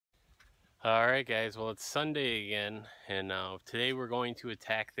Alright guys, well it's Sunday again, and today we're going to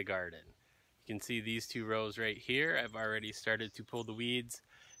attack the garden. You can see these two rows right here. I've already started to pull the weeds,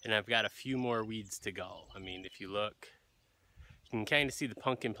 and I've got a few more weeds to go. I mean, if you look, you can kind of see the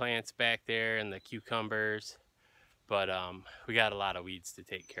pumpkin plants back there and the cucumbers, but we got a lot of weeds to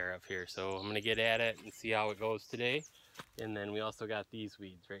take care of here. So I'm going to get at it and see how it goes today. And then we also got these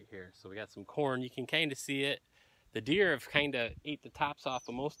weeds right here. So we got some corn. You can kind of see it. The deer have kind of ate the tops off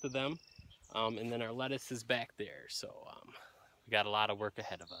of most of them. And then our lettuce is back there. So we got a lot of work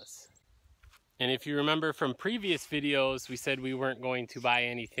ahead of us. And if you remember from previous videos, we said we weren't going to buy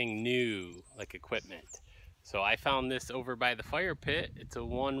anything new, like equipment. So I found this over by the fire pit. It's a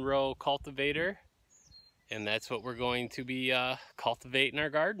 1-row cultivator, and that's what we're going to be cultivating our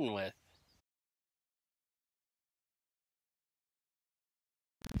garden with.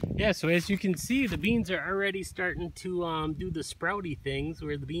 Yeah, so as you can see, the beans are already starting to do the sprouty things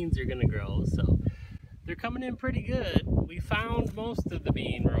where the beans are gonna grow. So they're coming in pretty good. We found most of the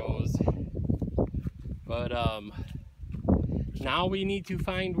bean rows, but now we need to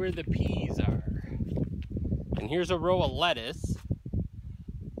find where the peas are. And here's a row of lettuce.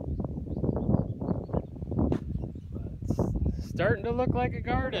 It's starting to look like a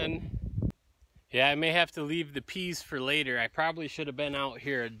garden. Yeah, I may have to leave the peas for later. I probably should have been out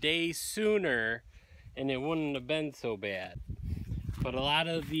here a day sooner and it wouldn't have been so bad. But a lot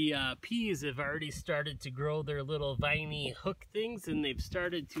of the peas have already started to grow their little viney hook things, and they've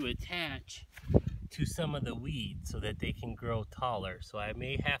started to attach to some of the weeds so that they can grow taller. So I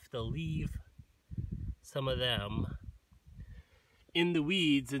may have to leave some of them in the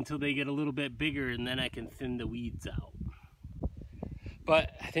weeds until they get a little bit bigger, and then I can thin the weeds out.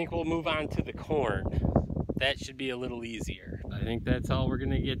 But I think we'll move on to the corn. That should be a little easier. I think that's all we're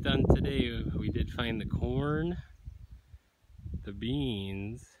gonna get done today. We did find the corn, the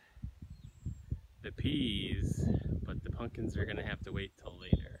beans, the peas, but the pumpkins are gonna have to wait till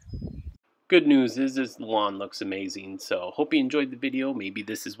later. Good news is the lawn looks amazing, so hope you enjoyed the video. Maybe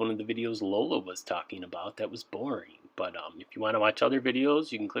this is one of the videos Lola was talking about that was boring. But if you want to watch other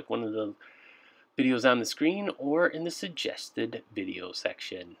videos, you can click one of the videos on the screen or in the suggested video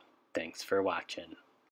section. Thanks for watching.